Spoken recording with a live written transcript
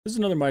This is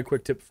another my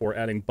quick tip for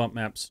adding bump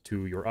maps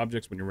to your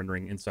objects when you're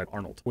rendering inside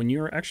Arnold. When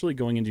you're actually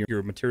going into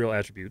your material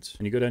attributes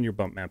and you go down to your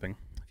bump mapping,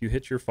 if you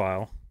hit your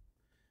file,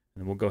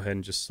 and we'll go ahead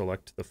and just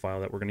select the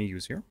file that we're going to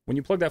use here. When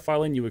you plug that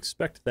file in, you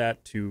expect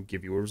that to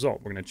give you a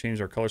result. We're going to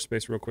change our color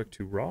space real quick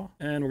to raw,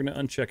 and we're going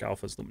to uncheck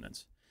alpha's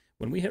luminance.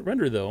 When we hit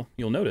render though,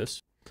 you'll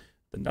notice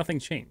that nothing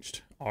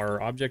changed.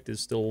 Our object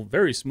is still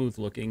very smooth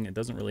looking. It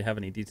doesn't really have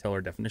any detail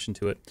or definition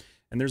to it.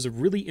 And there's a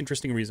really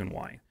interesting reason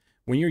why.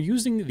 When you're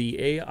using the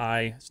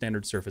AI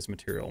standard surface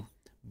material,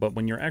 but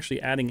when you're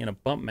actually adding in a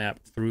bump map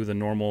through the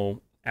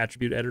normal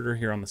attribute editor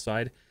here on the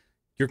side,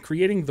 you're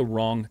creating the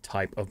wrong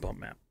type of bump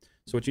map.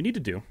 So what you need to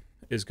do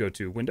is go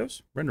to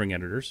Windows, Rendering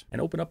Editors,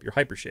 and open up your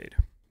Hypershade.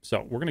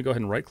 So we're going to go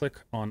ahead and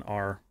right-click on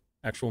our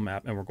actual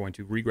map, and we're going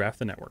to regraph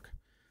the network.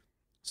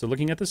 So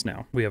looking at this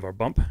now, we have our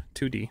bump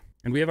 2D,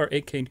 and we have our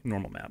 8K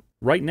normal map.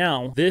 Right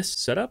now, this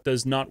setup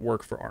does not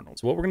work for Arnold.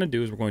 So what we're going to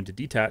do is we're going to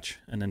detach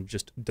and then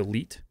just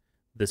delete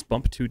this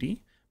bump 2D,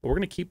 but we're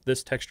going to keep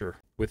this texture.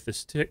 With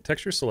this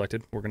texture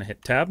selected, we're going to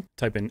hit Tab,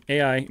 type in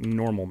AI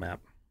normal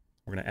map.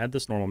 We're going to add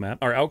this normal map.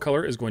 Our out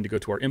color is going to go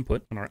to our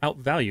input, and our out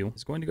value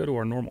is going to go to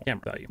our normal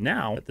camera value.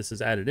 Now that this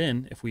is added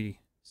in, if we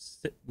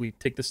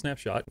take the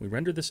snapshot, we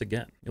render this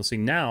again, you'll see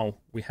now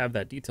we have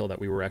that detail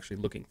that we were actually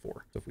looking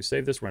for. So if we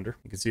save this render,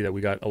 you can see that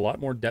we got a lot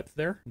more depth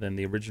there than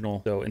the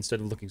original. So instead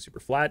of looking super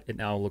flat, it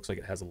now looks like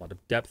it has a lot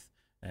of depth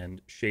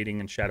and shading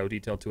and shadow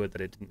detail to it that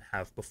it didn't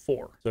have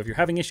before. So if you're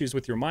having issues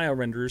with your Maya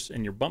renders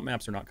and your bump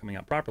maps are not coming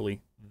out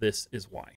properly, this is why.